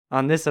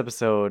on this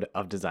episode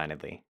of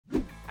Designedly.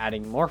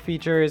 Adding more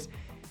features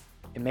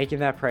and making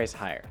that price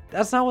higher.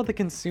 That's not what the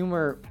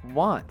consumer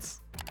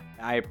wants.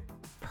 I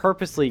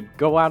purposely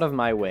go out of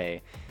my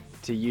way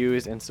to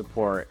use and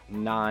support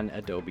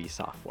non-Adobe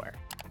software.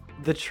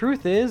 The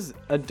truth is,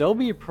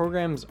 Adobe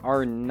programs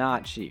are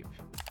not cheap.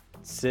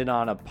 Sit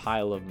on a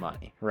pile of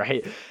money,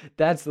 right?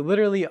 That's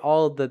literally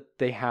all that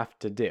they have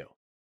to do.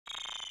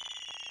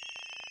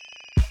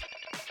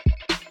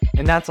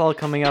 And that's all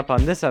coming up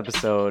on this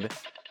episode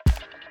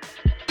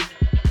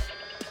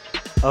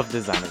of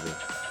Designedly.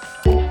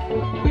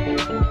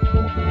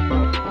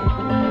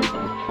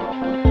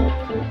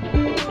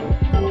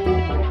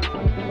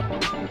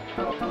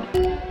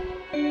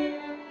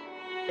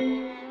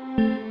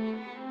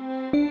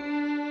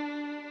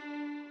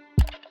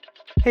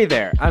 Hey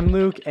there, I'm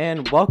Luke,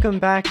 and welcome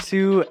back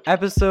to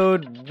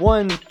episode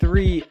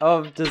 13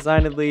 of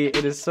Designedly.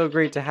 It is so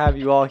great to have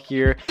you all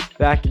here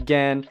back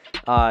again,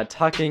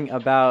 talking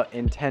about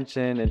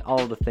intention and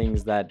all the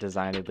things that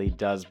Designedly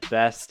does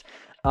best.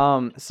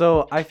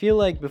 So I feel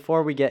like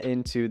before we get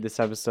into this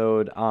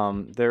episode,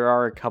 there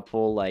are a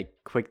couple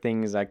quick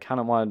things I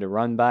kind of wanted to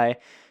run by.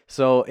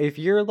 So if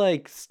you're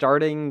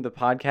starting the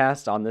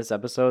podcast on this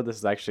episode, this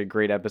is actually a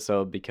great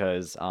episode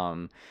because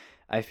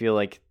I feel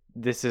like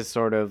this is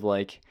sort of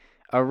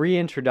a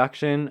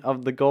reintroduction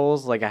of the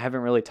goals. I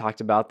haven't really talked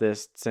about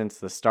this since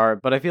the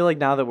start, but I feel like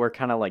now that we're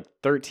kind of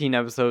 13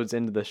 episodes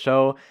into the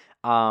show,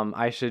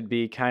 I should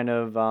be kind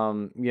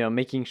of,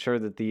 making sure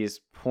that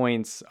these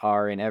points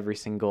are in every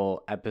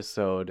single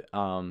episode,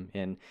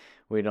 and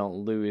we don't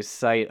lose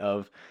sight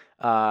of,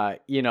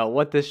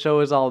 what this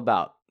show is all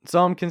about.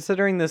 So I'm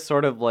considering this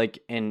sort of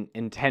an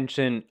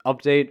intention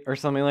update or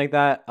something like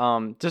that,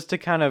 just to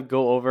kind of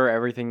go over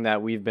everything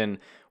that we've been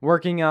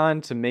working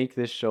on to make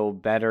this show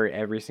better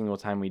every single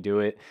time we do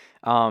it.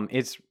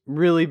 It's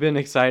really been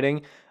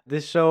exciting.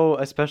 This show,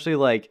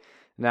 especially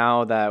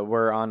now that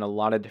we're on a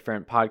lot of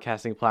different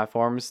podcasting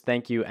platforms.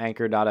 Thank you,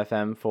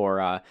 Anchor.fm,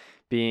 for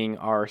being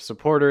our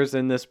supporters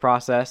in this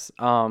process.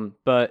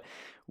 But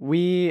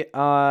we've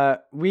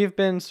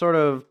been sort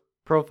of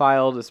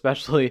profiled,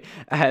 especially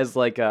as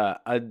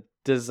a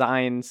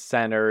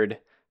design-centered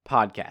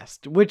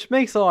podcast, which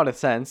makes a lot of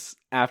sense.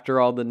 After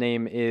all, the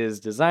name is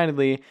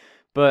Designedly.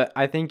 But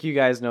I think you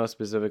guys know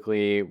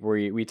specifically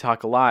we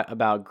talk a lot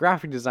about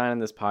graphic design on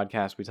this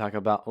podcast. We talk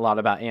a lot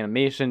about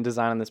animation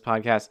design on this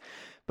podcast.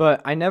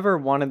 But I never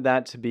wanted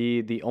that to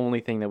be the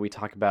only thing that we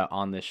talk about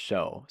on this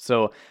show.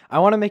 So I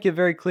want to make it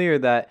very clear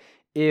that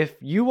if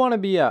you want to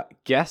be a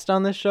guest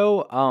on this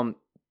show,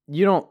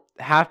 you don't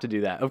have to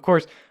do that. Of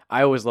course,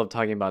 I always love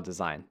talking about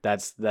design.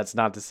 That's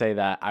not to say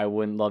that I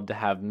wouldn't love to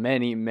have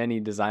many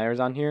designers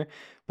on here.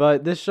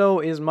 But this show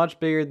is much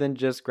bigger than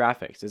just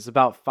graphics. It's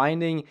about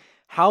finding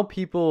how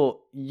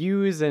people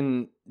use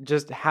and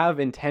just have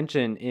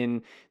intention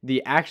in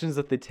the actions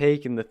that they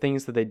take and the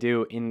things that they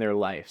do in their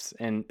lives.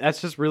 And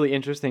that's just really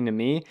interesting to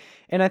me.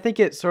 And I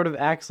think it sort of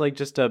acts like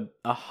just a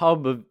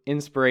hub of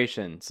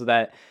inspiration so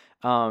that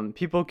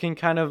people can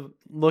kind of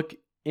look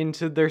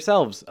into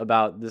themselves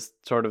about this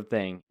sort of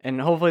thing. And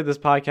hopefully this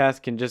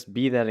podcast can just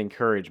be that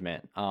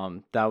encouragement.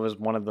 That was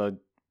one of the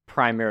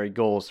primary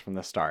goals from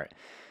the start.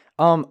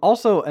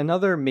 Also,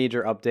 another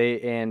major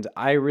update, and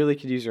I really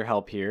could use your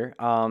help here.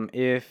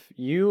 If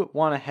you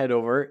want to head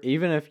over,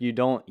 even if you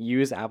don't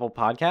use Apple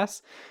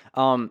Podcasts,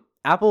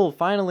 Apple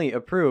finally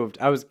approved,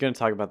 I was going to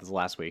talk about this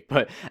last week,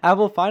 but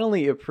Apple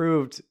finally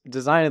approved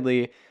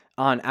Designedly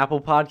on Apple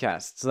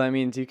Podcasts. So that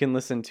means you can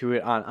listen to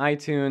it on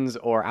iTunes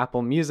or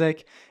Apple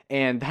Music.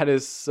 And that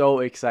is so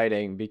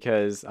exciting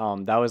because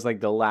that was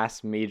the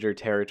last major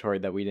territory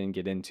that we didn't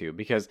get into,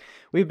 because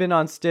we've been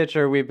on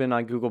Stitcher, we've been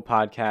on Google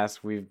Podcasts,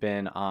 we've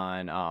been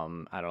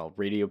on,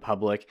 Radio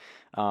Public.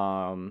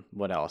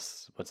 What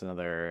else? What's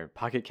another?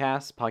 Pocket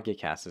Cast? Pocket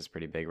Cast is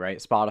pretty big, right?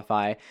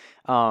 Spotify.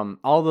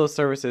 All those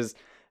services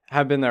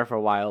have been there for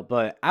a while,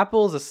 but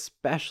Apple is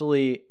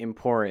especially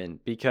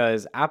important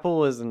because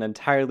Apple is an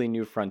entirely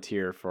new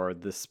frontier for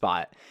this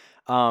spot.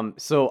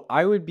 So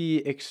I would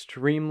be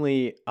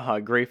extremely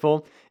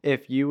grateful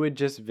if you would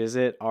just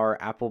visit our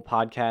Apple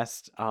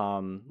Podcast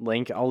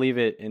link. I'll leave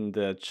it in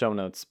the show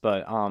notes,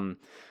 but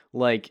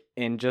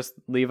and just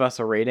leave us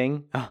a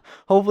rating.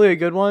 Hopefully a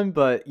good one,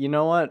 but you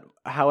know what?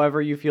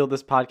 However you feel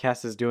this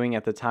podcast is doing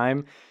at the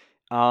time,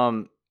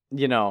 5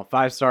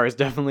 stars is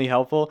definitely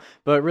helpful,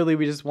 but really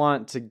we just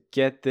want to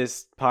get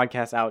this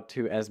podcast out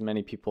to as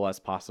many people as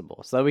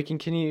possible so that we can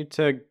continue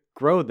to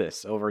grow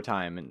this over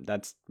time. And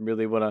that's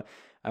really what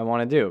I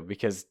want to do,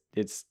 because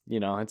it's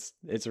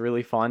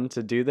really fun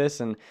to do this,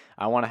 and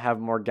I want to have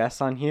more guests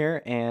on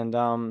here.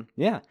 And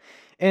yeah.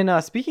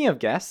 And speaking of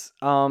guests,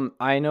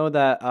 I know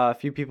that a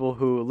few people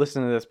who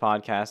listen to this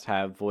podcast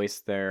have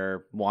voiced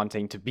their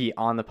wanting to be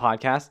on the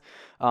podcast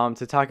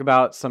to talk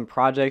about some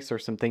projects or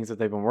some things that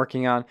they've been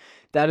working on.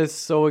 That is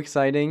so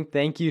exciting.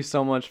 Thank you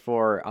so much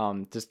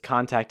for just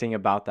contacting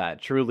about that.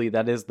 Truly,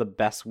 that is the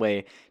best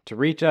way to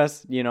reach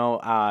us.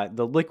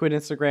 The Liquid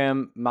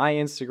Instagram, my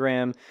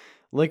Instagram,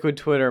 Liquid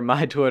Twitter,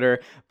 my Twitter,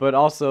 but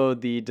also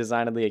the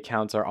Designedly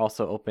accounts are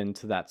also open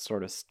to that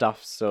sort of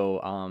stuff.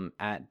 So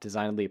at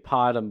Designedly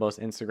Pod on both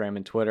Instagram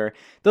and Twitter.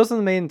 Those are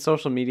the main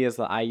social medias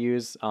that I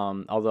use.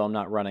 Although I'm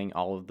not running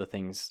all of the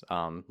things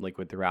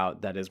Liquid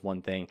throughout. That is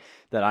one thing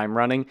that I'm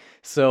running.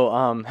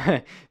 So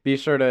be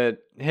sure to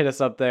hit us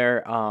up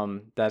there.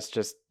 That's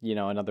just,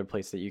 another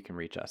place that you can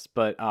reach us.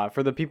 But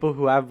for the people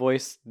who have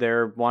voiced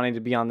they're wanting to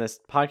be on this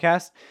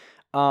podcast,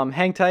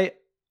 hang tight.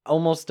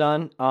 Almost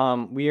done.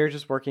 We are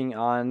just working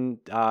on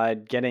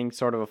getting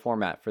sort of a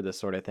format for this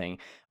sort of thing.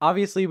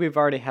 Obviously, we've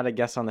already had a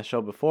guest on the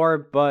show before,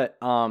 but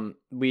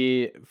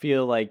we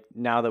feel like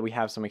now that we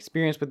have some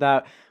experience with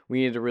that,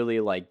 we need to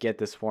really get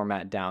this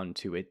format down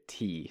to a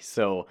T.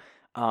 So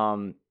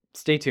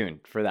stay tuned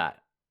for that.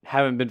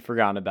 Haven't been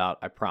forgotten about,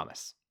 I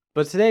promise.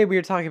 But today we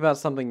are talking about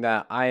something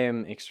that I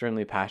am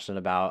extremely passionate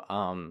about.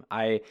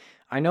 I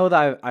know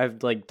that I've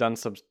done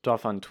some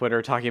stuff on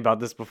Twitter talking about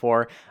this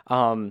before.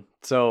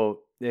 So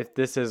if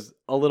this is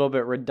a little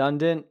bit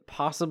redundant,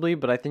 possibly,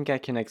 but I think I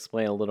can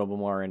explain a little bit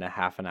more in a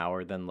half an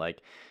hour than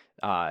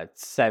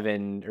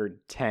 7 or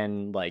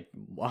 10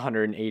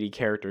 180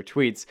 character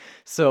tweets.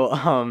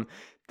 So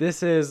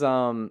this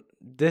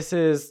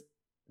is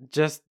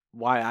just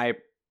why I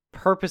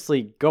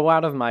purposely go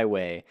out of my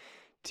way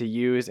to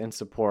use and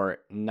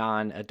support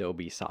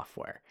non-Adobe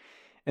software.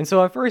 And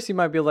so at first you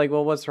might be like,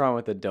 well, what's wrong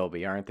with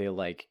Adobe? Aren't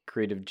they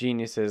creative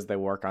geniuses? They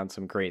work on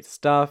some great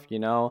stuff,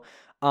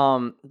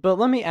 But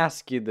let me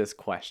ask you this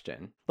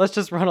question. Let's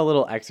just run a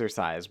little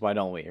exercise, why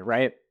don't we?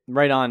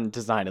 Right on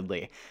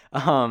Designedly.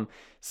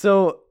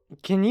 So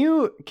can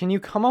you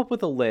come up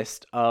with a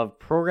list of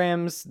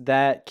programs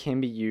that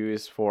can be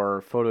used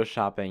for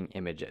photoshopping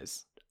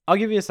images? I'll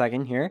give you a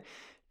second here.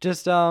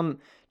 Just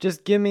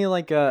give me a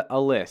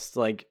list,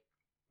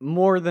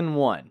 more than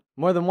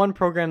one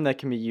program that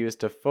can be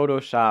used to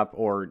Photoshop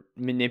or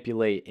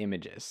manipulate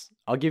images.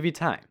 I'll give you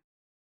time.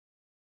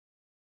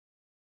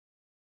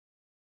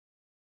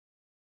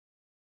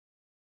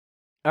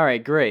 All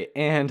right, great.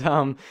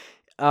 And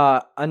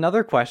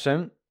another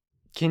question,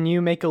 can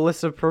you make a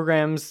list of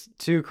programs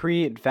to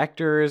create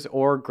vectors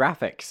or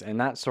graphics and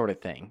that sort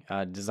of thing?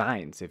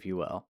 Designs, if you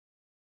will.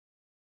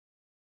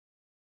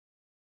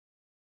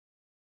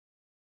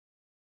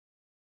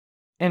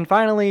 And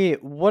finally,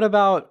 what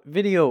about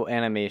video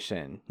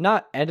animation?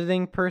 Not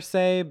editing per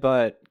se,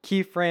 but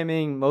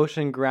keyframing,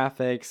 motion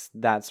graphics,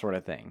 that sort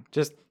of thing.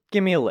 Just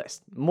give me a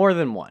list. More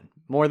than one.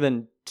 More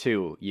than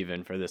two,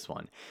 even, for this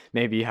one.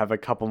 Maybe you have a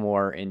couple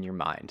more in your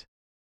mind.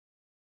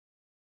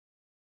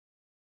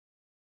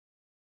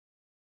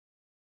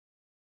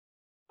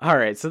 All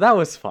right, so that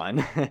was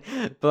fun.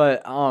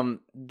 But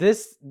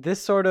this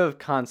sort of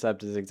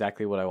concept is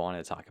exactly what I want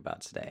to talk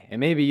about today. And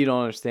maybe you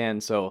don't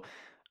understand, so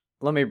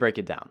let me break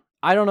it down.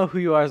 I don't know who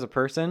you are as a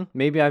person.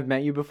 Maybe I've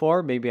met you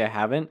before, maybe I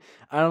haven't.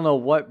 I don't know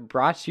what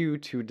brought you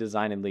to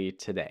Designedly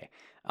today.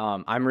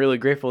 I'm really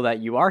grateful that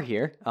you are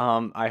here.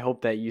 I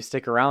hope that you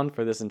stick around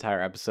for this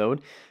entire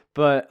episode.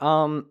 But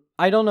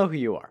I don't know who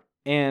you are.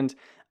 And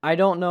I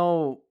don't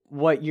know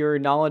what your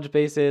knowledge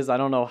base is. I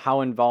don't know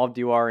how involved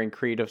you are in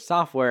creative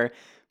software.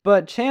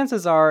 But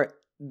chances are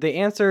the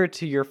answer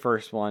to your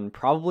first one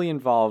probably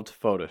involved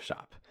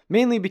Photoshop.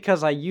 Mainly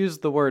because I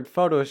used the word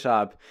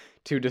Photoshop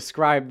to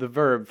describe the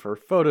verb for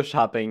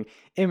photoshopping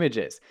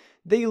images.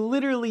 They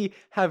literally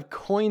have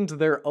coined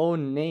their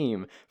own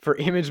name for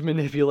image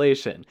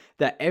manipulation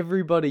that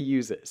everybody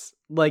uses.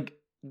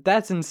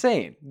 That's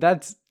insane.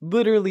 That's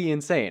literally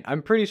insane.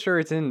 I'm pretty sure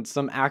it's in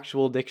some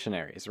actual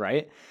dictionaries,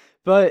 right?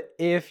 But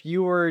if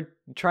you were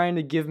trying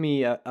to give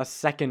me a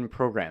second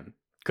program,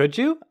 could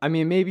you? I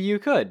mean, maybe you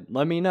could.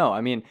 Let me know.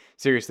 I mean,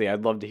 seriously,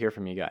 I'd love to hear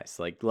from you guys.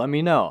 Let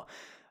me know.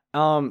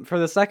 For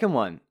the second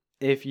one,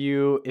 if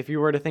you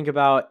were to think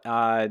about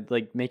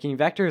making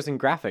vectors and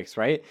graphics,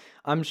 right?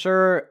 I'm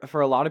sure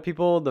for a lot of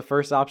people, the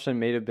first option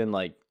may have been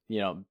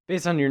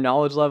based on your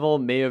knowledge level,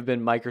 may have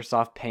been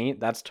Microsoft Paint.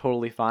 That's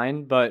totally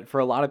fine. But for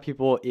a lot of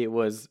people, it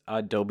was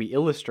Adobe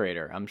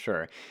Illustrator, I'm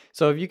sure.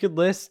 So if you could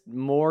list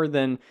more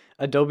than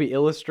Adobe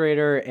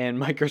Illustrator and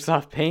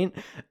Microsoft Paint,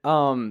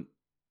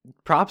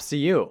 props to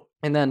you.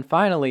 And then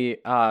finally,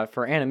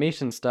 for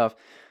animation stuff,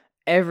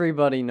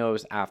 everybody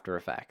knows After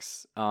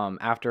Effects.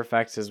 After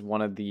Effects is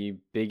one of the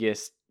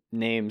biggest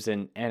names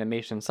in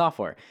animation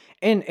software.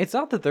 And it's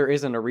not that there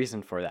isn't a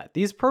reason for that.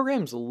 These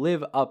programs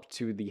live up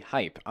to the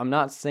hype. I'm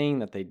not saying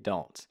that they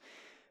don't.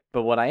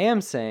 But what I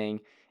am saying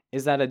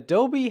is that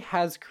Adobe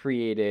has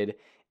created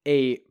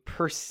a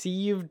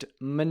perceived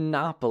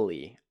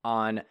monopoly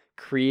on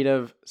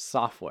creative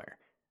software.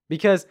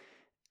 Because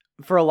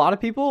for a lot of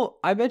people,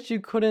 I bet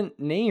you couldn't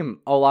name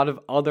a lot of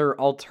other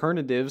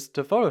alternatives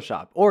to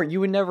Photoshop, or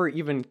you would never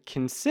even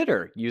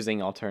consider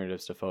using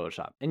alternatives to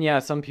Photoshop. And yeah,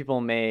 some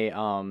people may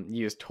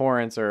use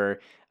torrents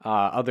or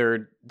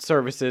other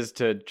services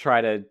to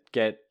try to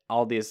get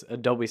all this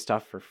Adobe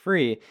stuff for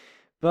free,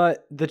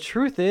 But the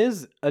truth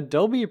is,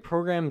 Adobe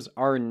programs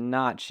are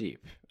not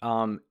cheap.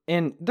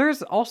 And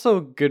there's also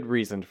good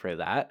reason for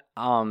that,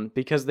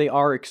 because they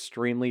are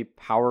extremely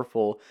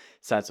powerful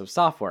sets of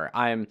software.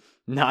 I'm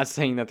not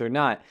saying that they're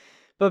not.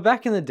 But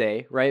back in the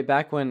day, right,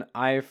 back when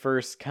I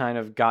first kind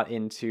of got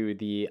into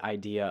the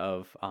idea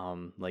of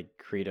like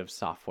creative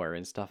software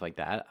and stuff like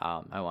that,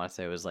 I want to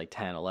say it was like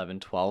 10, 11,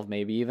 12,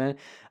 maybe even.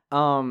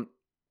 Um,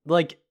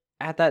 like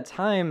at that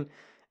time,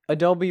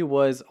 Adobe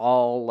was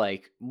all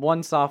like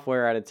one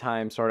software at a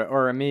time, sort of,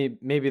 or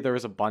maybe there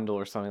was a bundle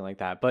or something like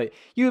that. But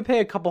you would pay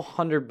a couple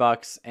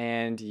 $100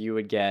 and you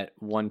would get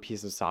one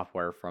piece of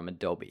software from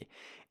Adobe.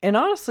 And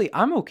honestly,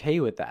 I'm okay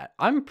with that.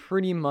 I'm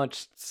pretty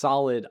much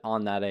solid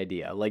on that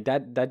idea. Like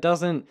that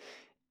doesn't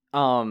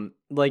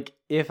like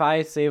if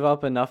I save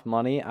up enough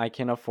money, I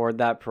can afford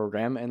that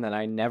program and then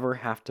I never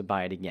have to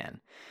buy it again.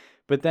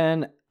 But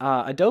then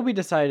Adobe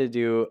decided to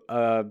do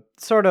a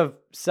sort of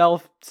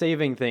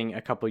self-saving thing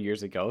a couple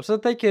years ago so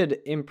that they could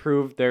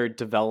improve their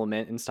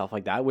development and stuff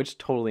like that, which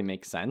totally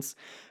makes sense.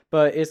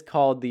 But it's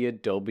called the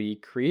Adobe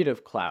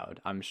Creative Cloud.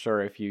 I'm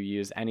sure if you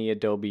use any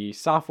Adobe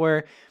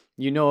software,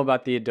 you know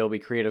about the Adobe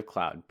Creative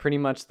Cloud. Pretty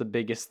much the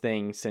biggest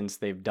thing since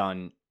they've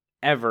done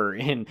ever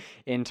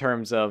in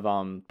terms of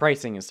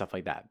pricing and stuff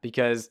like that,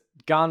 because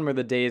gone were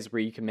the days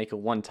where you can make a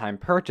one-time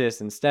purchase.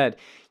 Instead,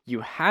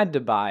 you had to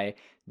buy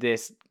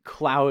this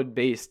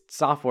cloud-based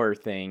software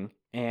thing,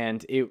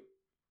 and it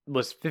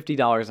was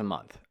 $50 a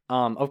month.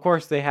 Of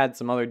course, they had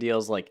some other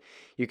deals, like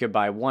you could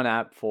buy one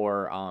app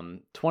for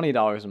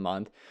 $20 a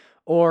month,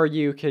 or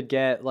you could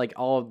get like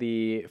all of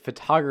the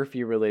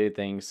photography related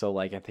things. So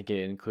like I think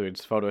it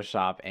includes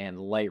Photoshop and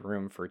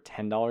Lightroom for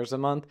 $10 a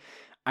month.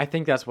 I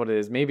think that's what it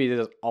is. Maybe it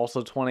is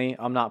also 20.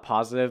 I'm not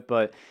positive,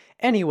 but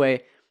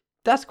anyway,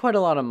 that's quite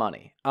a lot of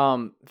money.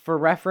 For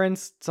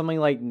reference, something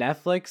like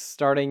Netflix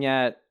starting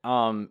at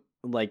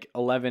like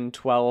 11,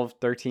 12,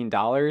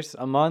 $13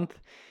 a month.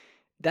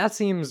 That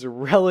seems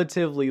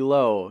relatively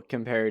low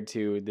compared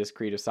to this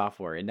creative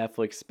software. And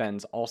Netflix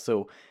spends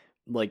also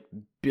like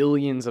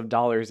billions of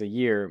dollars a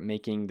year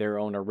making their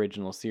own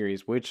original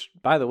series, which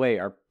by the way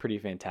are pretty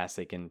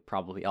fantastic and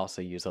probably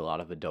also use a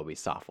lot of Adobe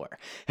software.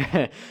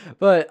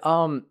 But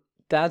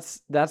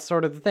that's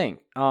sort of the thing.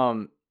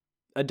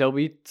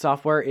 Adobe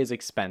software is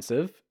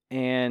expensive,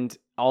 and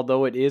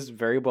although it is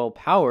very well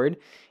powered,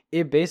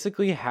 it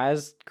basically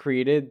has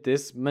created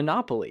this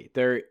monopoly.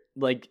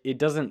 Like it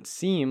doesn't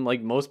seem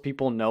like most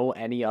people know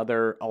any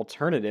other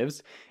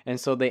alternatives, and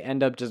so they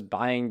end up just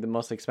buying the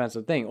most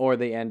expensive thing, or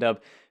they end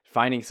up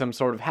finding some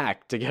sort of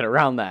hack to get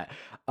around that.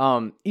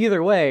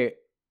 Either way,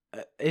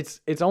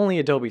 it's only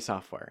Adobe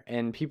software,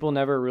 and people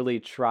never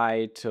really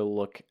try to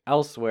look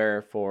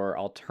elsewhere for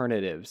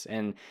alternatives,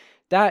 and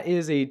that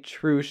is a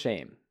true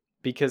shame,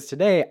 because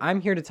today I'm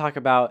here to talk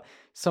about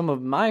some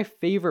of my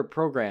favorite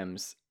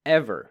programs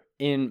ever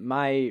in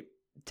my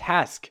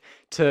task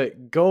to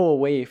go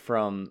away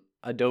from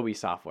Adobe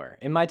software.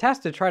 In my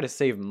task to try to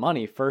save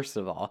money, first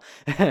of all,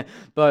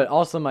 but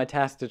also my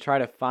task to try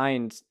to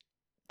find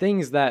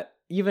things that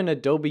even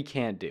Adobe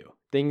can't do,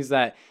 things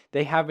that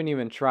they haven't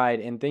even tried,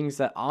 and things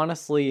that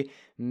honestly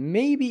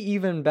maybe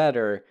even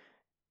better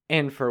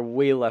and for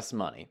way less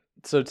money.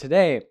 So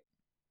today,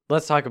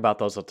 let's talk about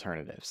those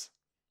alternatives.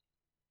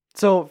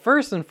 So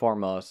first and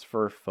foremost,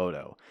 for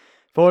photo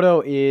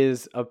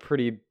is a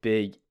pretty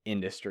big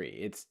industry.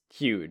 It's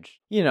huge.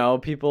 You know,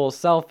 people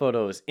sell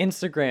photos.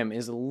 Instagram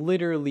is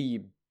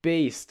literally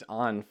based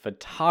on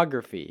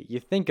photography. You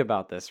think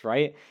about this,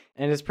 right?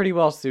 And it's pretty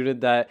well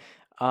suited that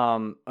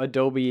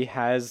Adobe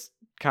has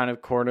kind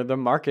of cornered the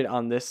market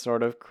on this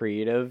sort of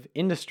creative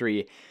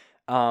industry.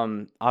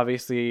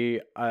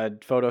 Obviously,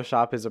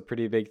 Photoshop is a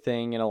pretty big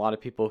thing, and a lot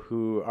of people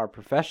who are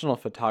professional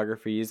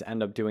photographies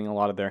end up doing a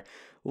lot of their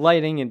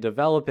lighting and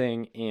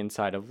developing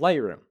inside of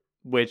Lightroom,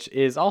 which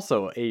is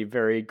also a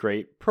very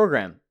great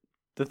program.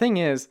 The thing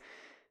is,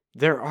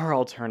 there are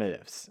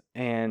alternatives,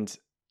 and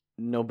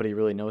nobody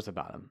really knows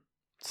about them.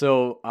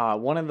 So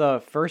one of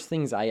the first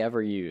things I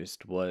ever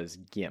used was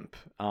GIMP.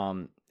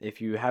 If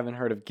you haven't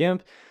heard of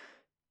GIMP,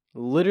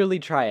 literally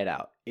try it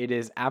out. It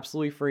is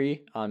absolutely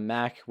free on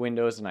Mac,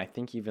 Windows, and I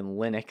think even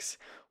Linux,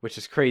 which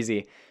is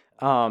crazy.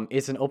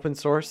 It's an open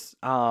source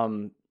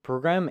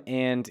program,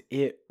 and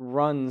it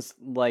runs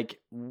like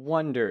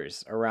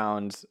wonders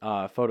around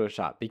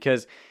Photoshop,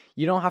 because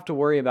you don't have to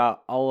worry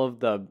about all of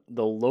the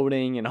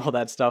loading and all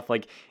that stuff.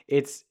 Like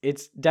it's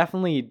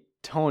definitely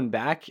toned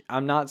back.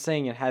 I'm not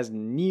saying it has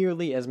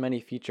nearly as many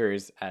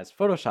features as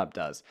Photoshop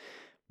does,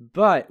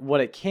 but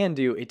what it can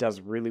do, it does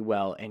really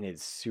well, and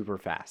it's super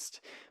fast.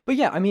 But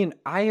yeah, I mean,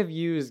 I have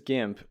used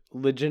GIMP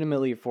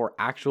legitimately for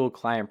actual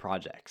client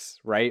projects,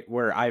 right?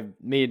 Where I've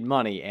made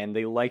money and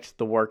they liked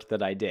the work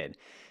that I did.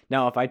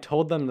 Now, if I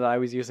told them that I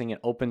was using an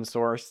open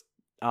source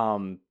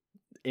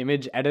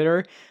image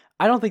editor,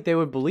 I don't think they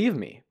would believe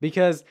me,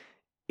 because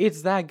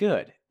it's that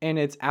good and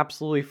it's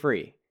absolutely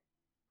free.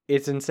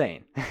 It's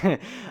insane.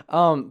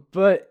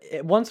 But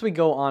once we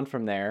go on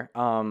from there,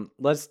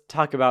 let's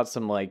talk about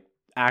some like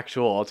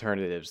actual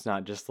alternatives,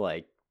 not just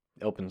like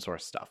open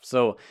source stuff.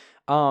 So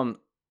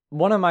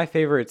one of my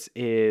favorites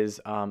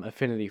is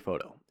Affinity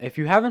Photo. If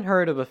you haven't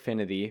heard of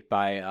Affinity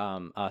by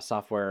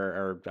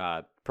software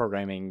or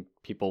programming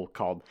people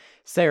called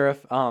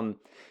Serif,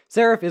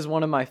 Serif is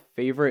one of my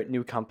favorite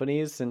new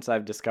companies since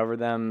I've discovered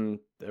them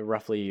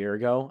roughly a year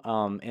ago.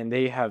 And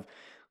they have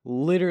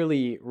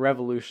literally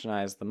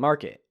revolutionized the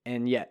market,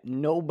 and yet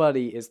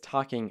nobody is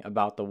talking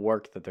about the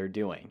work that they're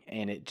doing,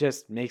 and it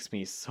just makes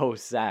me so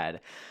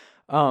sad.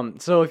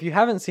 So if you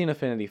haven't seen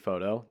Affinity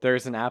Photo,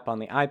 there's an app on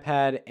the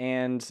iPad,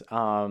 and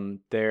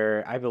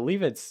I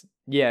believe it's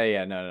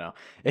no.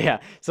 Yeah,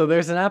 so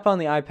there's an app on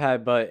the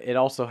iPad, but it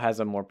also has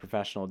a more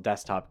professional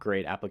desktop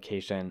grade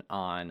application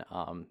on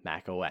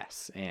Mac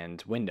OS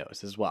and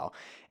Windows as well.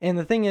 And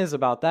the thing is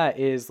about that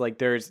is like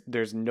there's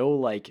no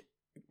like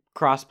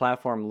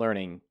cross-platform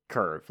learning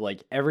curve.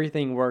 Like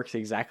everything works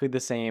exactly the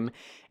same,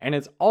 and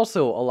it's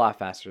also a lot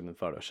faster than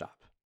Photoshop.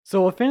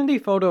 So Affinity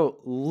Photo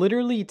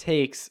literally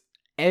takes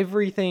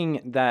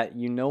everything that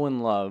you know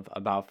and love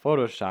about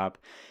Photoshop,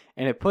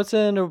 and it puts it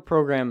into a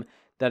program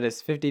that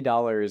is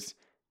 $50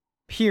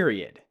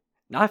 period.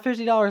 Not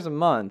 $50 a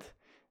month,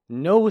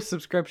 no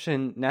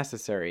subscription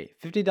necessary.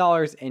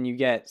 $50 and you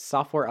get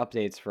software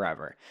updates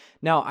forever.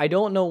 Now, I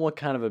don't know what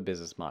kind of a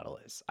business model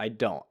is. I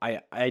don't.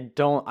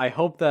 I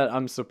hope that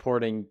I'm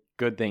supporting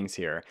good things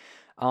here.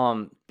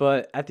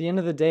 But at the end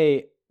of the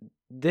day,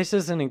 this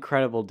is an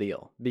incredible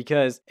deal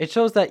because it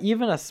shows that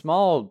even a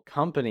small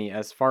company,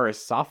 as far as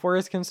software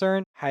is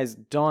concerned, has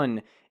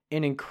done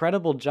an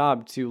incredible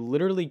job to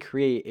literally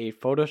create a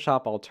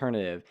Photoshop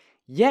alternative,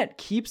 yet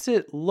keeps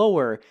it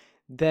lower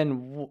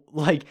than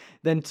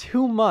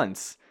 2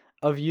 months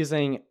of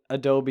using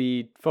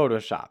Adobe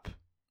Photoshop.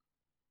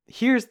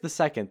 Here's the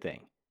second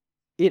thing.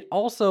 It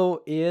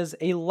also is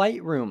a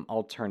Lightroom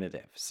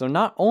alternative. So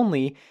not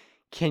only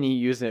can you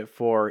use it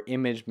for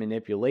image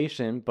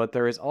manipulation, but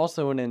there is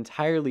also an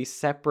entirely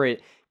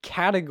separate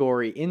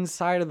category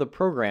inside of the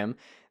program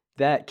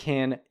that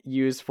can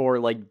use for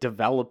like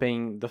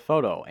developing the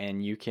photo,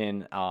 and you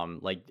can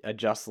like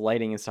adjust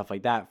lighting and stuff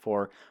like that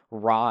for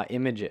raw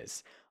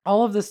images.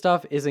 All of this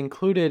stuff is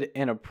included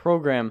in a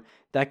program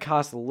that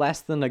costs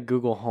less than a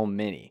Google Home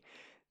Mini.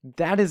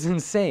 That is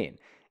insane.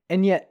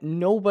 And yet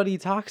nobody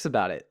talks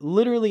about it.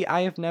 Literally,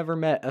 I have never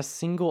met a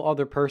single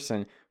other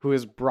person who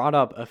has brought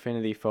up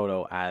Affinity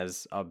Photo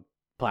as a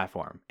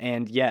platform.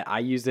 And yet I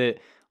use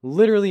it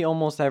literally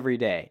almost every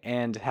day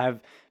and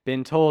have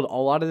been told a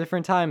lot of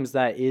different times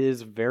that it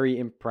is very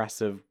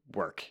impressive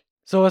work.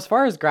 So as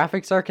far as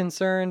graphics are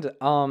concerned,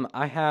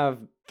 I have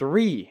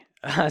 3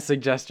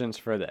 suggestions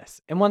for this.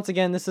 And once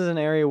again, this is an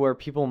area where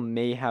people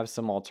may have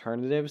some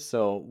alternatives,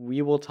 so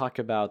we will talk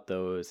about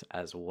those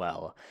as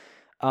well.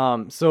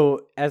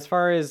 So as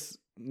far as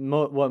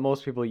what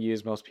most people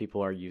use, most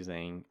people are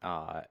using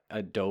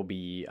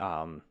Adobe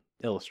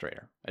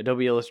Illustrator.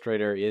 Adobe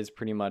Illustrator is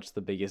pretty much the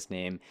biggest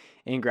name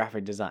in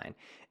graphic design.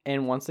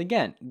 And once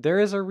again, there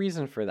is a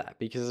reason for that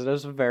because it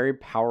is a very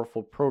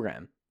powerful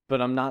program.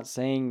 But I'm not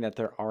saying that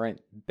there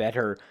aren't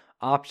better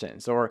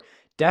options, or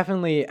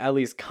definitely at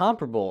least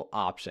comparable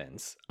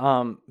options.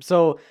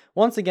 So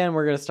once again,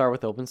 we're going to start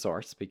with open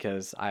source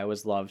because I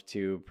always love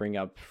to bring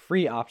up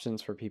free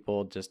options for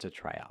people just to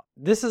try out.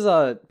 This is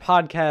a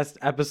podcast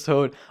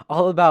episode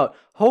all about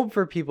hope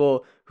for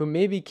people who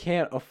maybe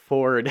can't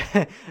afford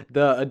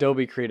the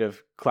Adobe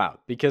Creative Cloud,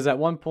 because at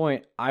one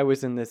point I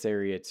was in this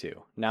area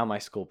too. Now my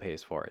school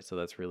pays for it, so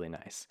that's really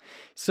nice.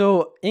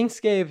 So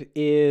Inkscape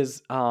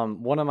is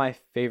one of my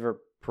favorite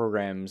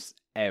programs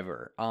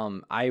ever.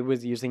 I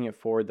was using it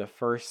for the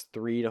first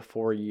 3 to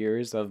 4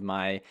 years of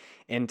my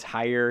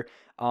entire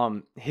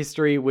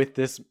history with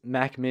this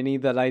Mac Mini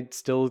that I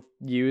still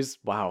use.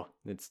 Wow,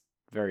 it's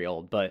very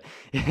old, but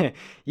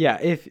yeah,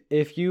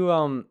 if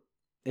you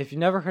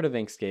never heard of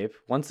Inkscape,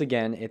 once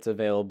again, it's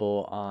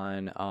available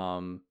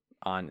on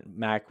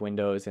Mac,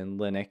 Windows, and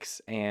Linux,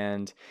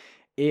 and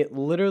it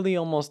literally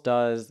almost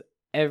does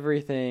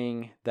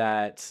everything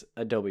that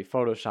Adobe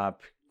Photoshop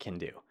can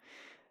do.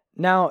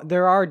 Now,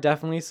 there are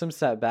definitely some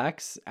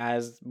setbacks,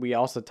 as we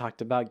also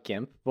talked about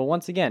GIMP, but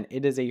once again,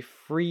 it is a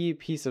free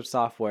piece of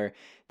software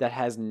that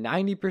has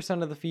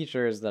 90% of the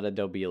features that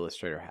Adobe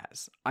Illustrator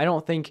has. I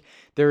don't think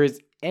there is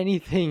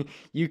anything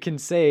you can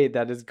say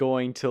that is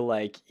going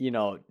to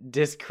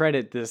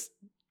discredit this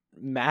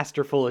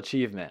masterful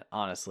achievement,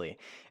 honestly.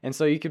 And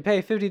so you could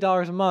pay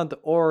 $50 a month,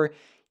 or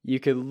you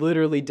could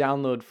literally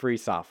download free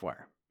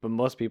software, but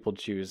most people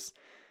choose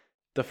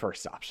the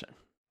first option.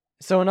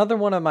 So another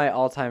one of my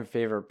all-time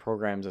favorite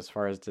programs as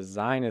far as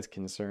design is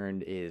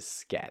concerned is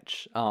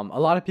Sketch. A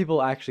lot of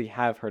people actually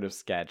have heard of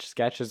Sketch.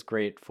 Sketch is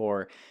great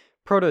for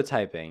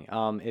prototyping.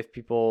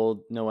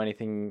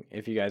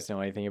 If you guys know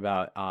anything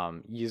about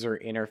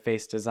user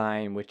interface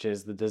design, which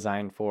is the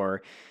design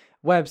for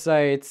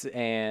websites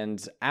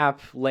and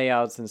app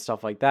layouts and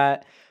stuff like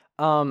that.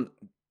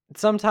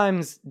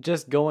 Sometimes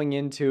just going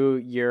into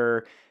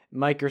your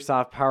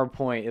Microsoft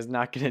PowerPoint is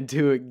not going to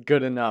do it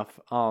good enough.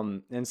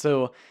 And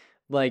so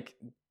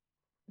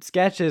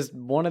Sketch is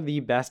one of the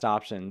best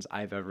options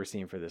I've ever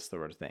seen for this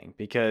sort of thing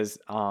because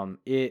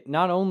it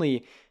not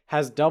only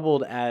has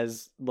doubled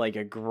as like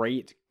a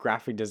great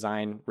graphic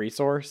design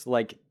resource,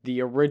 like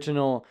the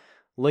original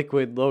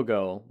Liquid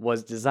logo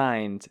was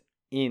designed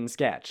in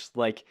Sketch.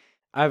 Like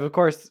I've of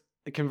course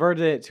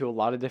converted it to a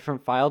lot of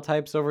different file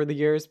types over the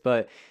years,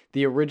 but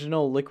the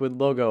original Liquid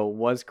logo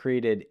was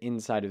created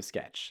inside of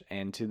Sketch,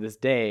 and to this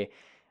day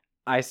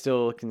I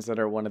still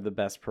consider one of the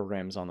best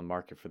programs on the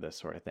market for this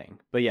sort of thing.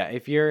 But yeah,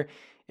 if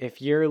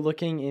you're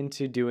looking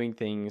into doing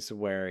things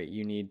where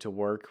you need to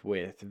work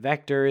with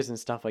vectors and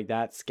stuff like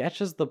that, Sketch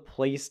is the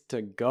place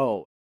to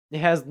go. It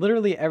has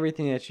literally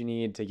everything that you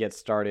need to get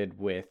started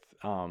with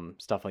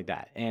stuff like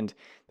that. And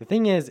the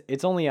thing is,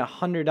 it's only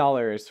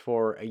 $100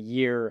 for a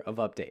year of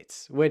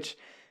updates, which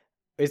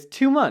is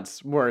 2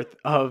 months worth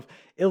of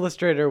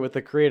Illustrator with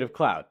the Creative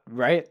Cloud,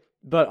 right?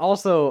 But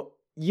also,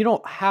 you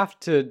don't have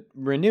to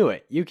renew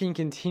it. You can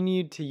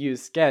continue to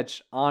use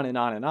Sketch on and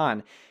on and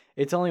on.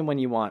 It's only when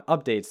you want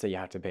updates that you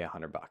have to pay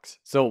 $100.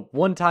 So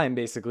one time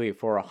basically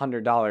for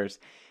 $100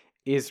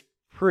 is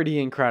pretty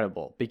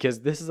incredible because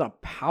this is a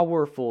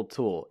powerful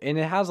tool and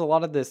it has a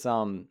lot of this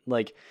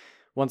like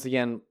once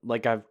again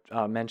like I've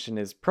mentioned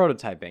is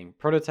prototyping.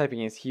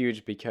 Prototyping is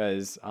huge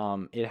because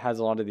it has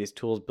a lot of these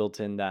tools built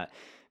in that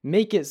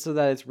make it so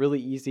that it's really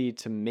easy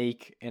to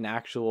make an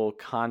actual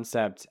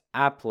concept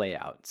app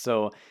layout.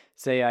 So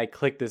say I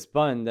click this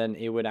button, then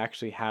it would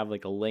actually have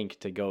like a link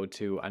to go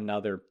to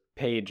another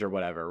page or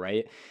whatever,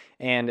 right?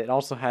 And it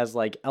also has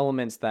like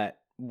elements that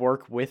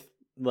work with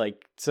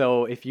like,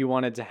 so if you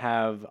wanted to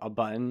have a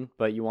button,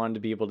 but you wanted to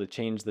be able to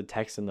change the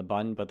text in the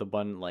button, but the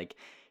button like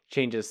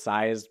changes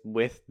size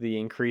with the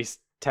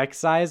increased text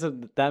size, if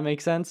that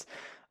makes sense.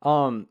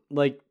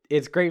 Like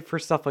it's great for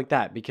stuff like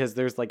that because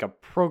there's like a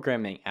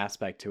programming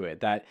aspect to it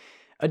that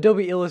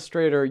Adobe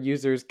Illustrator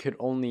users could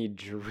only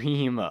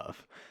dream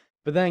of.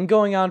 But then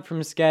going on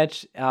from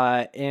Sketch,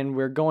 and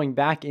we're going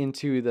back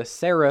into the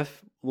serif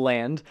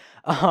land,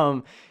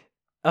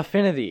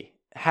 Affinity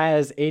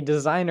has a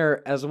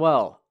designer as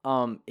well.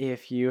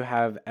 If you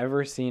have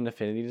ever seen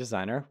Affinity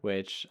Designer,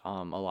 which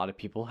a lot of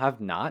people have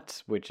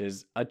not, which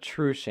is a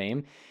true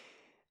shame,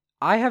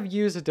 I have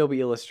used Adobe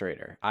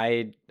Illustrator.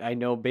 I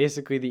know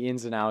basically the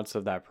ins and outs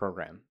of that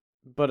program.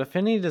 But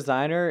Affinity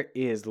Designer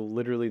is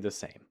literally the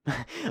same.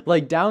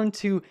 Like down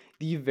to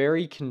the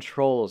very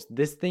controls.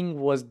 This thing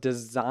was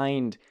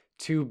designed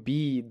to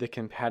be the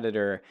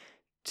competitor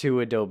to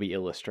Adobe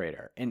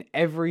Illustrator in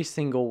every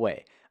single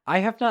way. I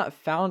have not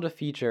found a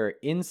feature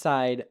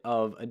inside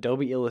of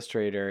Adobe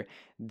Illustrator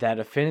that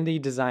Affinity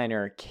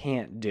Designer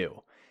can't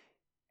do.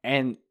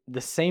 And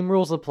the same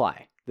rules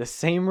apply. The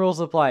same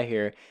rules apply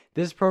here.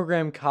 This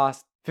program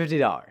costs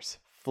 $50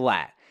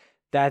 flat.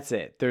 That's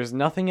it. There's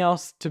nothing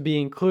else to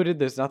be included.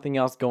 There's nothing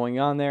else going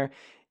on there.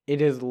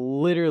 It is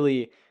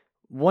literally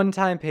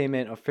one-time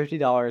payment of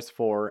 $50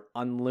 for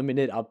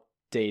unlimited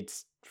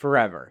updates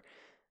forever.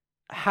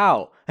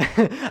 How?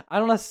 I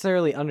don't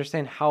necessarily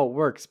understand how it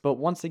works, but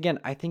once again,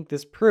 I think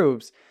this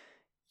proves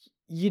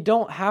you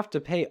don't have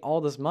to pay all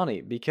this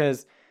money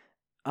because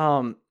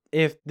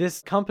if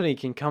this company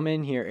can come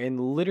in here and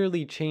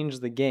literally change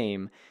the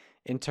game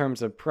in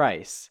terms of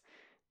price,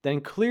 then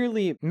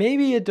clearly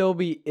maybe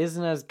Adobe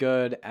isn't as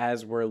good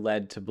as we're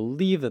led to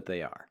believe that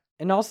they are.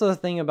 And also the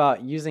thing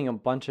about using a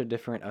bunch of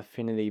different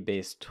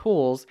affinity-based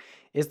tools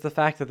is the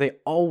fact that they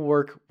all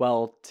work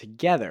well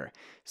together.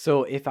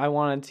 So if I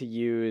wanted to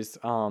use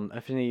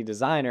Affinity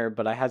Designer,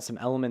 but I had some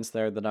elements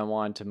there that I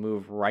wanted to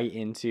move right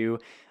into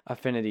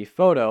Affinity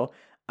Photo,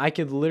 I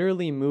could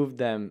literally move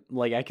them,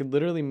 like I could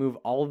literally move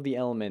all of the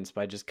elements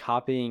by just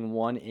copying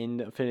one in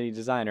Affinity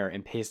Designer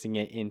and pasting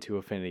it into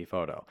Affinity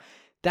Photo.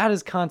 That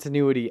is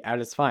continuity at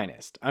its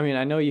finest. I mean,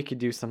 I know you could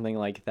do something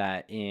like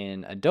that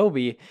in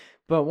Adobe,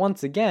 but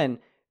once again,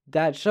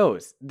 that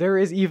shows there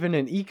is even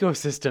an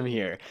ecosystem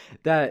here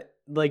that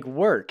like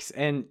works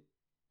and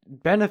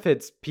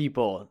benefits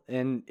people,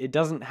 and it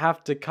doesn't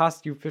have to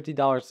cost you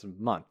 $50 a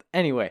month.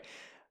 Anyway,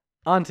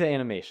 on to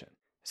animation.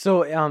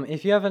 So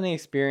if you have any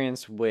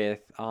experience with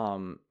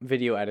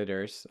video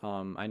editors,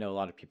 I know a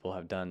lot of people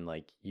have done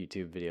like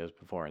YouTube videos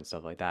before and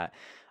stuff like that.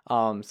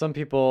 Some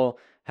people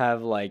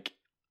have like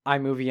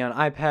iMovie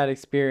on iPad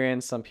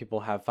experience. Some people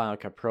have Final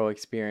Cut Pro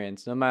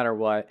experience. No matter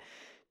what,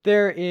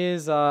 there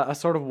is a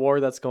sort of war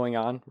that's going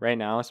on right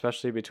now,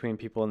 especially between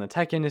people in the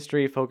tech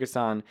industry, focused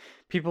on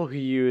people who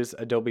use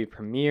Adobe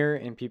Premiere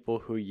and people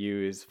who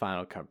use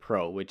Final Cut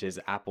Pro, which is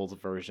Apple's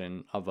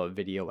version of a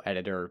video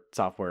editor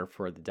software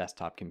for the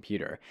desktop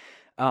computer.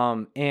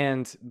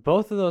 And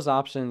both of those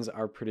options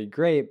are pretty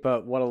great,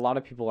 but what a lot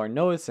of people are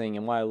noticing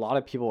and why a lot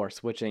of people are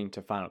switching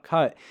to Final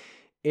Cut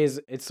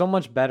is it's so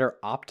much better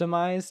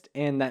optimized,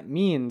 and that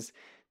means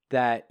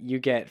that you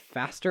get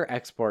faster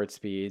export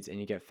speeds and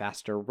you get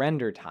faster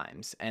render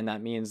times. And that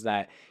means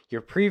that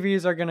your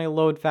previews are going to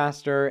load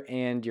faster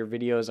and your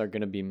videos are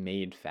going to be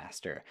made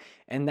faster.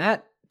 And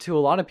that, to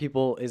a lot of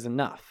people, is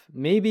enough.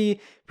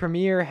 Maybe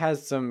Premiere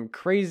has some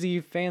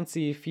crazy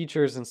fancy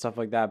features and stuff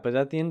like that, but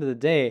at the end of the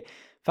day,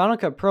 Final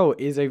Cut Pro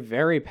is a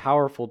very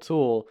powerful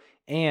tool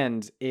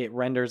and it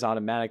renders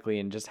automatically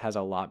and just has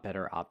a lot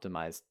better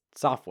optimized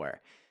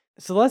software.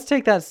 So let's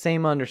take that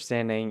same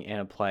understanding and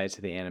apply it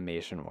to the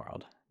animation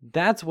world.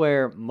 That's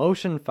where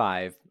Motion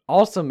 5,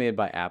 also made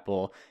by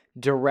Apple,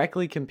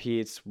 directly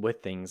competes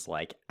with things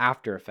like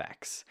After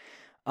Effects.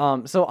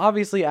 So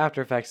obviously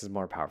After Effects is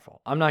more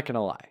powerful. I'm not going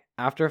to lie.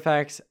 After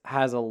Effects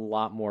has a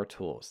lot more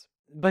tools.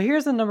 But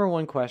here's the number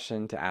one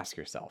question to ask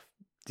yourself.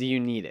 Do you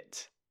need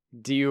it?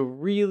 Do you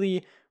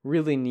really,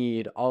 really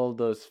need all of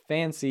those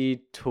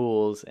fancy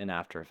tools in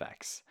After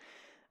Effects?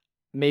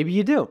 Maybe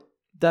you do.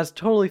 That's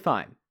totally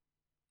fine.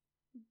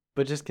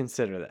 But just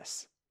consider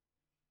this.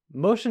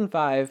 Motion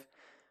 5,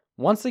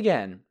 once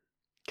again,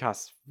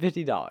 costs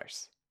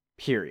 $50.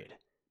 Period.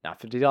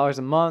 Not $50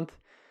 a month,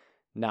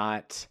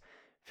 not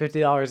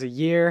 $50 a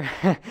year,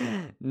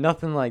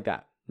 nothing like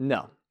that.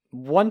 No.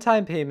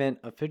 One-time payment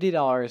of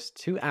 $50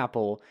 to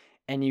Apple,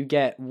 and you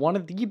get one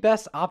of the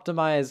best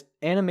optimized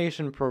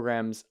animation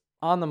programs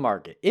on the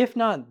market, if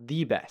not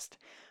the best.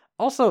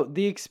 Also,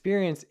 the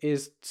experience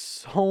is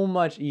so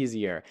much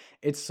easier.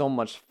 It's so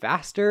much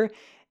faster,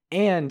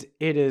 and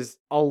it is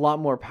a lot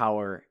more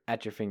power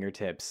at your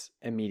fingertips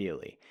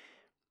immediately.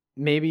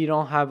 Maybe you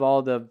don't have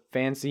all the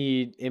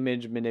fancy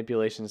image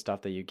manipulation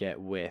stuff that you get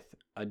with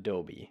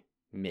Adobe.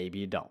 Maybe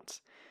you don't.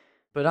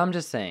 But I'm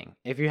just saying,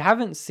 if you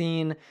haven't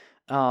seen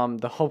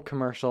the Hope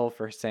commercial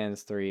for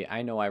Sans 3,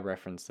 I know I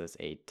reference this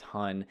a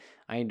ton.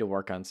 I need to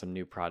work on some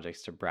new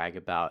projects to brag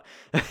about.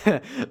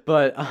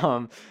 But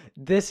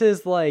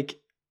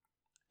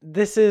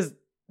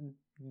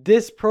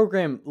this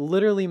program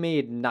literally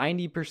made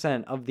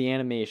 90% of the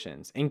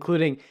animations,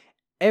 including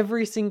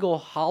every single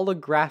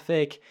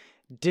holographic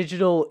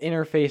digital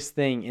interface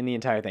thing in the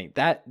entire thing.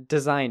 That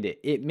designed it.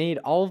 It made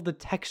all of the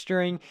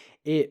texturing.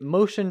 It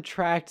motion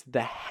tracked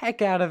the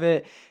heck out of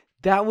it.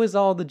 That was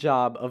all the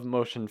job of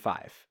Motion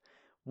 5.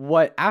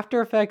 What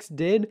After Effects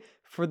did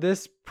for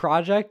this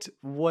project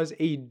was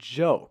a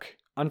joke.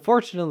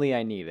 Unfortunately,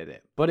 I needed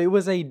it, but it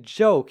was a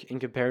joke in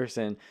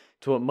comparison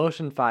to what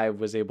Motion 5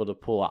 was able to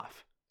pull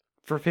off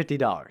for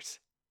 $50.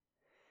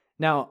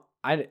 Now,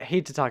 I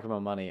hate to talk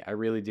about money. I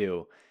really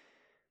do.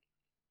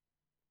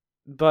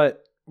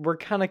 But we're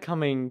kind of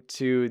coming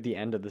to the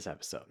end of this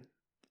episode.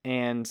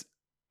 And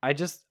I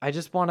just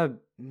want to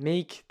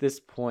make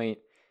this point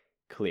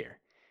clear.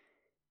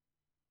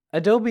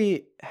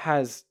 Adobe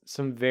has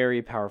some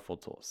very powerful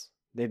tools.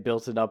 They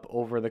built it up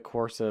over the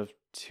course of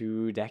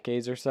 2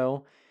 decades or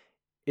so.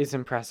 It's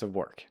impressive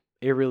work.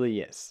 It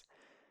really is.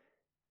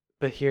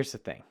 But here's the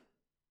thing.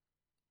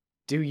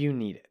 Do you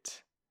need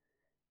it?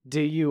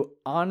 Do you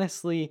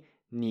honestly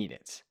need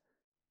it?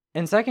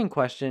 And second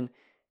question,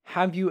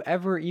 have you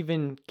ever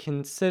even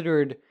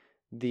considered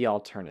the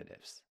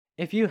alternatives?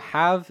 If you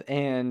have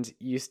and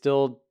you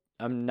still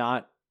are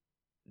not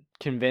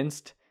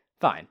convinced,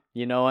 fine.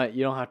 You know what?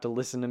 You don't have to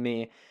listen to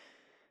me.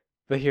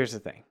 But here's the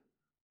thing.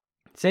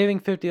 Saving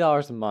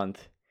 $50 a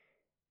month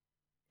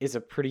is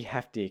a pretty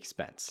hefty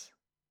expense.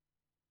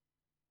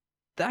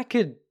 That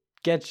could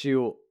get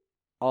you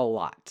a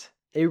lot.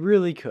 It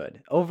really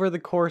could. Over the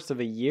course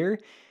of a year,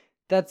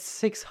 that's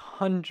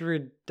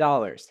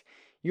 $600.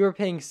 You are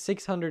paying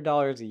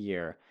 $600 a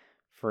year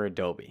for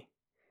Adobe.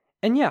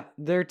 And yeah,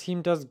 their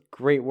team does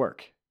great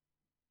work.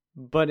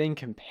 But in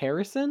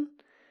comparison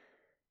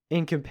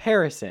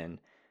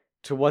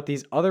to what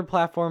these other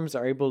platforms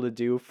are able to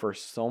do for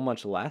so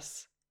much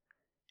less,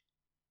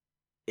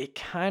 it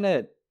kind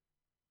of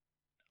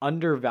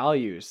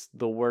undervalues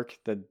the work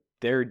that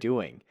they're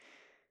doing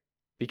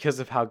because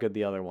of how good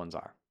the other ones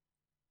are.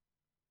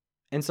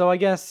 And so I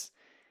guess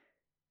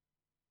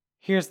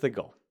here's the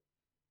goal.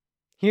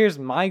 Here's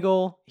my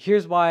goal.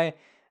 Here's why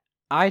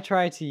I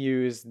try to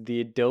use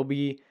the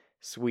Adobe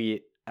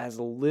suite as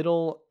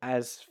little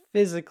as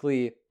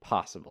physically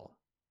possible.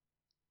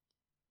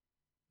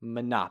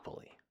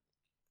 Monopoly,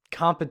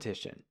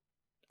 competition,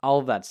 all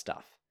of that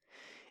stuff.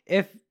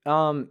 If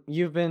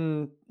you've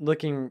been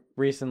looking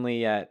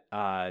recently at,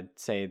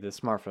 say, the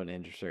smartphone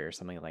industry or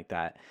something like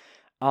that,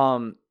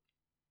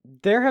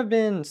 there have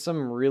been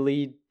some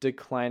really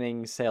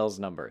declining sales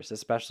numbers,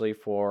 especially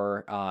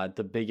for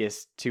the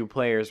biggest 2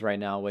 players right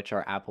now, which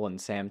are Apple and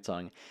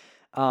Samsung.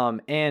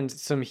 And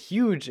some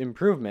huge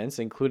improvements,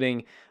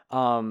 including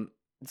some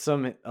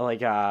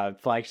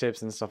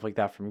flagships and stuff like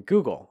that from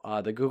Google.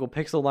 The Google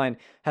Pixel line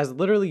has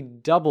literally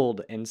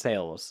doubled in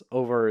sales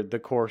over the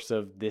course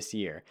of this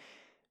year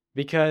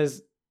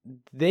because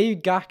they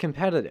got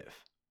competitive.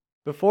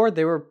 Before,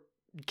 they were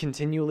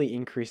continually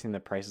increasing the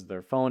price of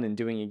their phone and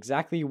doing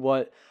exactly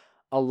what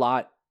a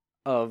lot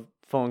of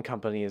phone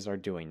companies are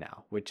doing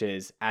now, which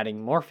is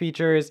adding more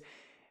features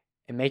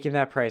and making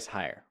that price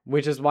higher,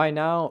 which is why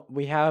now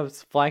we have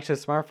flagship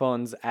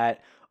smartphones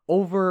at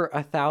over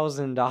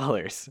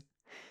 $1,000.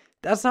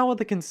 That's not what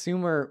the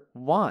consumer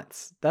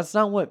wants. That's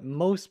not what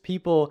most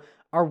people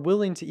are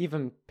willing to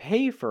even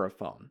pay for a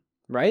phone,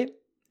 right?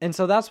 And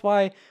so that's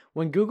why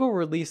when Google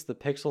released the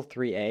Pixel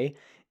 3a,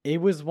 it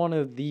was one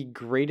of the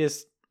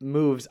greatest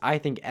moves I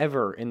think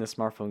ever in the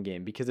smartphone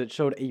game because it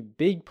showed a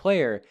big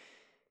player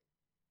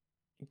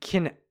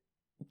can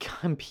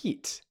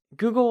compete.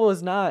 Google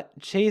was not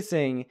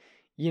chasing,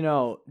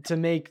 to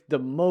make the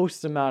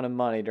most amount of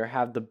money, to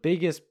have the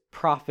biggest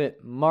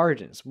profit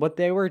margins. What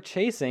they were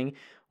chasing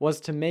was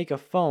to make a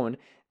phone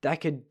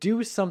that could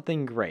do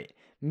something great.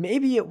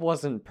 Maybe it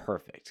wasn't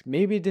perfect.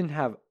 Maybe it didn't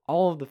have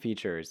all of the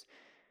features,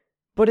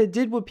 but it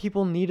did what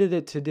people needed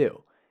it to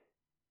do.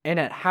 And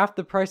at half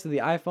the price of the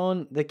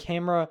iPhone, the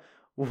camera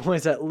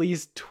was at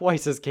least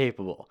twice as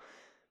capable.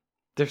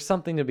 There's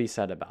something to be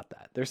said about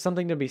that. There's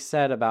something to be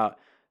said about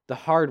the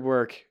hard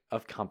work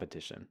of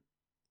competition.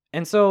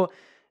 And so,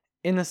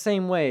 in the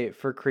same way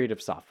for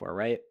creative software,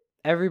 right?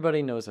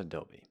 Everybody knows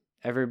Adobe.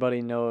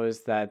 Everybody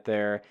knows that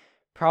they're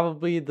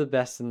probably the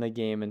best in the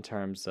game in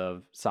terms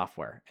of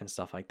software and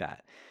stuff like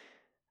that.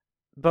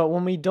 But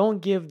when we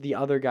don't give the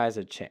other guys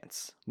a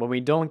chance, when we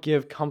don't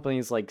give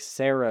companies like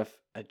Serif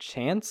a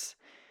chance,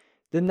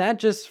 then that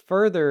just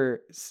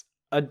furthers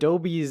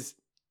Adobe's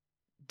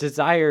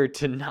desire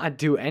to not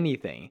do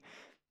anything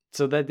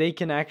so that they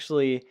can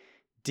actually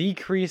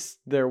decrease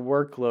their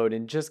workload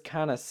and just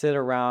kind of sit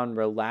around,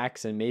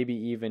 relax, and maybe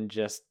even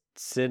just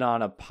sit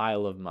on a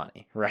pile of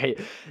money, right?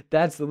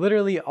 That's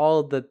literally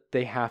all that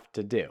they have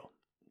to do.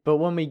 But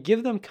when we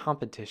give them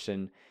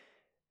competition,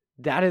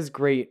 that is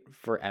great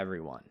for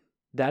everyone.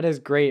 That is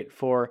great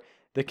for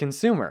the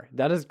consumer.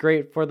 That is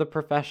great for the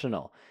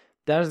professional.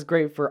 That is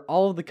great for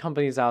all of the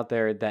companies out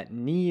there that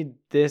need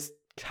this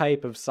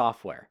type of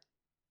software.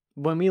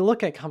 When we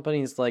look at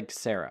companies like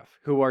Serif,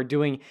 who are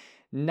doing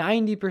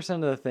 90%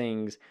 of the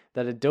things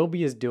that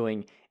Adobe is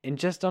doing in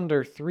just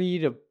under 3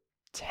 to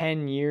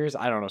 10 years,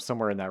 I don't know,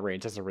 somewhere in that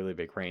range. That's a really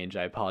big range.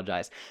 I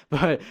apologize.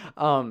 But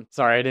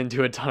sorry, I didn't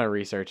do a ton of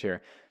research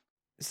here.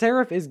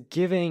 Serif is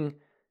giving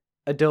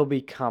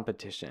Adobe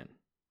competition.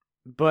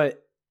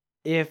 But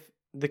if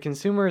the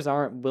consumers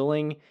aren't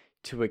willing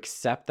to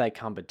accept that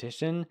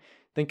competition,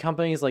 then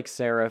companies like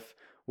Serif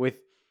with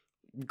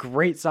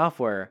great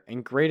software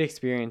and great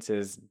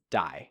experiences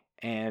die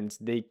and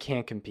they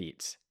can't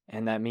compete.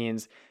 And that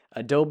means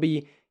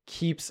Adobe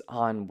keeps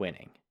on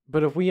winning.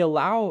 But if we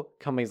allow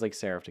companies like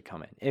Serif to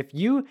come in, if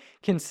you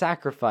can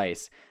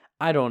sacrifice,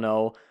 I don't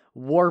know,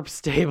 warp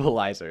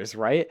stabilizers,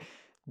 right?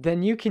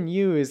 Then you can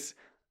use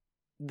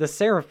the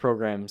Serif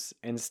programs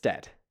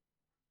instead.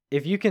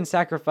 If you can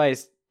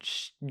sacrifice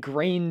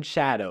grain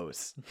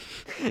shadows,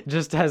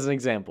 just as an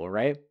example,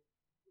 right?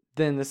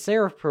 Then the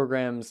Serif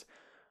programs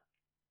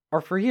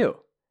are for you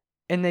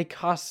and they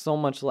cost so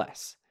much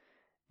less.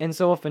 And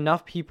so if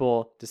enough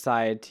people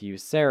decide to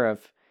use Serif,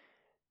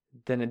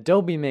 then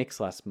Adobe makes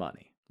less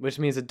money, which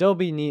means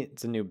Adobe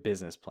needs a new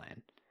business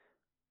plan,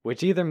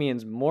 which either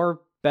means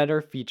more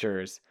better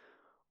features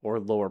or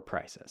lower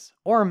prices,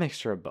 or a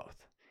mixture of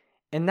both.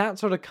 And that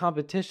sort of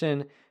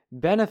competition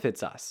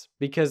benefits us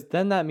because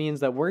then that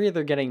means that we're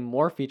either getting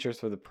more features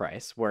for the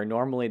price, where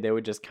normally they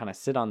would just kind of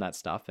sit on that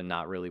stuff and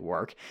not really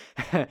work.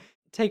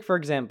 Take, for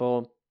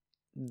example,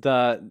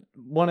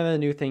 one of the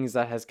new things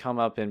that has come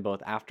up in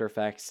both After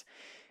Effects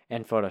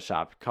and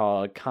Photoshop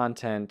called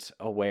Content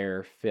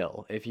Aware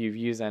Fill. If you've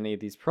used any of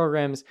these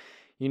programs,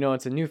 you know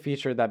it's a new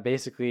feature that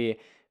basically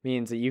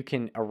means that you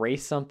can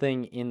erase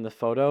something in the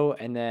photo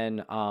and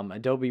then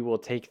Adobe will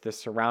take the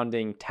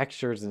surrounding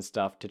textures and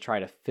stuff to try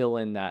to fill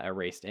in that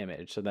erased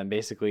image. So then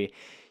basically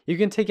you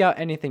can take out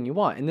anything you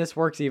want. And this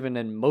works even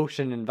in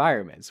motion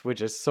environments,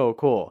 which is so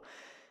cool.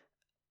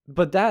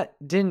 But that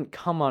didn't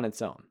come on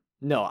its own.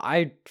 No,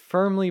 I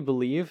firmly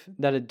believe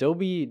that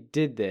Adobe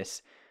did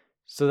this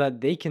so that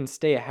they can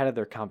stay ahead of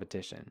their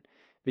competition.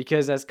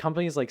 Because as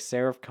companies like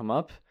Serif come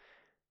up,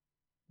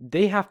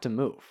 they have to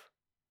move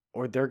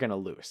or they're going to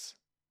lose.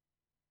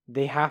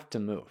 They have to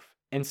move.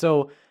 And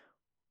so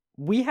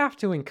we have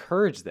to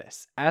encourage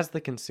this as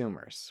the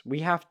consumers. We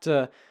have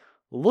to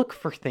look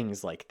for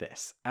things like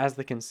this as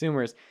the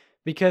consumers,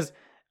 because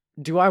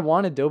do I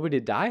want Adobe to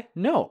die?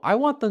 No, I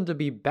want them to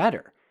be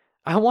better.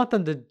 I want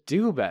them to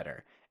do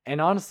better. And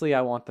honestly,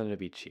 I want them to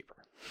be cheaper.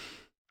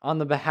 On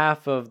the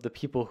behalf of the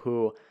people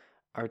who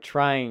are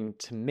trying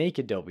to make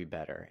Adobe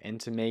better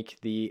and to make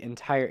the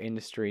entire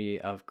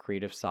industry of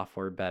creative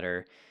software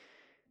better,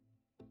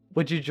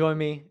 would you join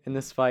me in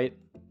this fight?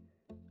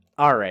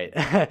 All right,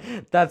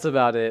 that's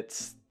about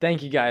it.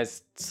 Thank you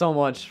guys so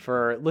much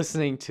for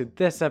listening to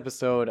this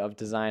episode of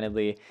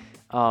Designedly.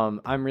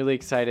 I'm really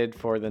excited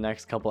for the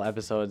next couple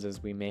episodes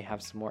as we may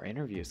have some more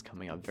interviews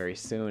coming up very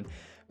soon.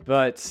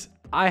 But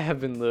I have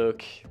been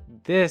Luke.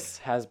 This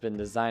has been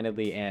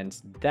Designedly, and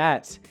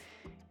that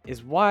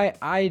is why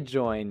I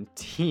joined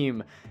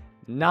Team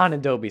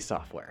Non-Adobe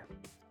Software.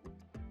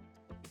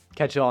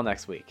 Catch you all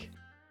next week.